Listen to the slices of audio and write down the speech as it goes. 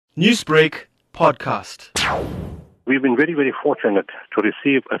Newsbreak podcast. We've been very, very fortunate to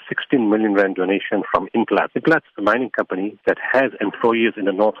receive a 16 million rand donation from Implats. Implats is a mining company that has employees in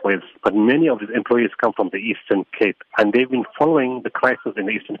the Northwest, but many of these employees come from the Eastern Cape. And they've been following the crisis in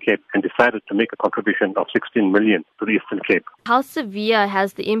the Eastern Cape and decided to make a contribution of 16 million to the Eastern Cape. How severe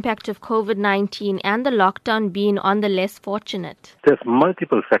has the impact of COVID-19 and the lockdown been on the less fortunate? There's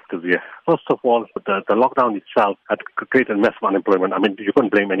multiple factors here. First of all, the lockdown itself had created massive unemployment. I mean, you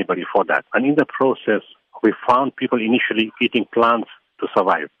can't blame anybody for that. And in the process, we found people initially eating plants to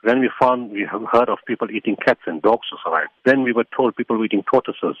survive. Then we have heard of people eating cats and dogs to survive. Then we were told people were eating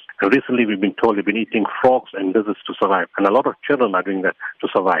tortoises. And recently we've been told they've been eating frogs and lizards to survive. And a lot of children are doing that to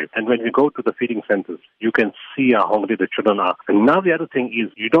survive. And when we go to the feeding centers, you can see how hungry the children are. And now the other thing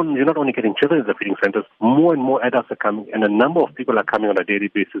is, you're not only getting children in the feeding centers, more and more adults are coming, and the number of people are coming on a daily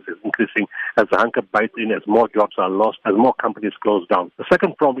basis is increasing as the hunger bites in, as more jobs are lost, as more companies close down. The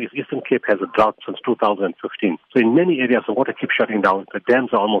second problem is Eastern Cape has a drought since 2015. So in many areas, the water keeps shutting down. The dams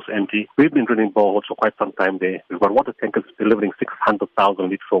are almost empty. We've been drilling boreholes for quite some time there. We've got water tankers delivering 600,000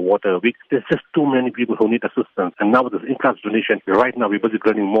 liters of water a week. There's just too many people who need assistance. And now with this Implats donation, right now we're busy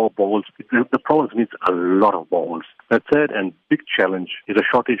drilling more boreholes. The province needs a lot of boreholes. The third and big challenge is a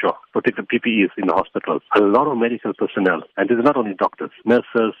shortage of protective PPEs in the hospitals. A lot of medical personnel, and this is not only doctors,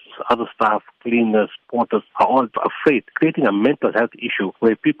 nurses, other staff, cleaners, porters, are all afraid, creating a mental health issue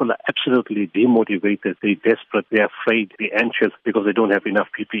where people are absolutely demotivated, they're desperate, they're afraid, they're anxious because they don't have enough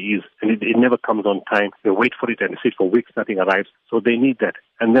PPEs, and it never comes on time. They wait for it and sit for weeks, nothing arrives, so they need that.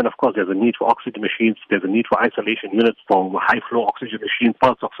 And then, of course, there's a need for oxygen machines, there's a need for isolation units, for high-flow oxygen machines,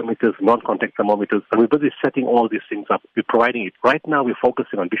 pulse oximeters, non-contact thermometers, and we're busy setting all these things up. We're providing it. Right now, we're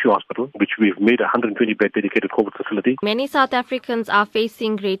focusing on Bishu Hospital, which we've made a 120-bed dedicated COVID facility. Many South Africans are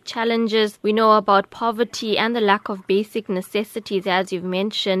facing great challenges. We know about poverty and the lack of basic necessities, as you've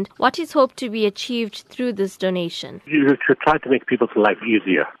mentioned. What is hoped to be achieved through this donation? You should try to make people's life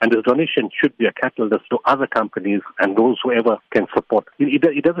easier, and this donation should be a catalyst to other companies and those whoever can support.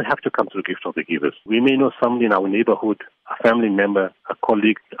 It doesn't have to come to the gift of the givers. We may know somebody in our neighborhood, a family member, a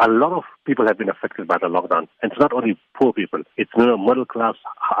colleague. A lot of people have been affected by the lockdown. And it's not only poor people. It's middle class,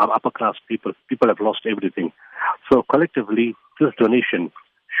 upper class people. People have lost everything. So collectively, this donation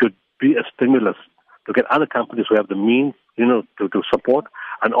should be a stimulus to get other companies who have the means, to support,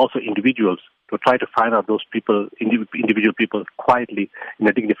 and also individuals to try to find out those people, individual people, quietly in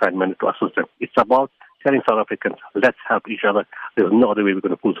a dignified manner to assist them. It's about telling South Africans, let's help each other. There's no other way we're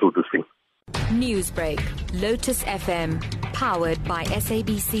going to pull through this thing. Newsbreak, Lotus FM, powered by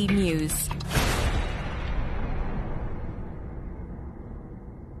SABC News.